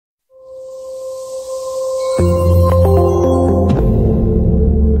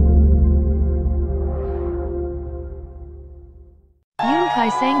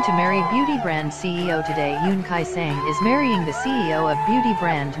planning to marry beauty brand CEO today. Yoon Kye Sang is marrying the CEO of beauty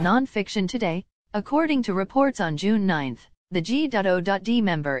brand Non-Fiction today. According to reports on June 9, the G.O.D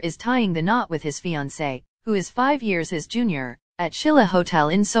member is tying the knot with his fiancée, who is 5 years his junior, at Shilla Hotel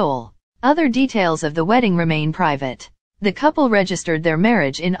in Seoul. Other details of the wedding remain private. The couple registered their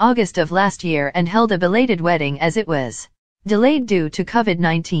marriage in August of last year and held a belated wedding as it was delayed due to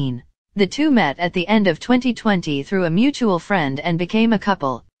COVID-19. The two met at the end of 2020 through a mutual friend and became a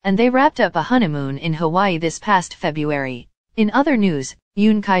couple, and they wrapped up a honeymoon in Hawaii this past February. In other news,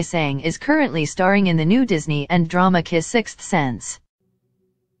 Yoon Kye Sang is currently starring in the new Disney and drama Kiss Sixth Sense.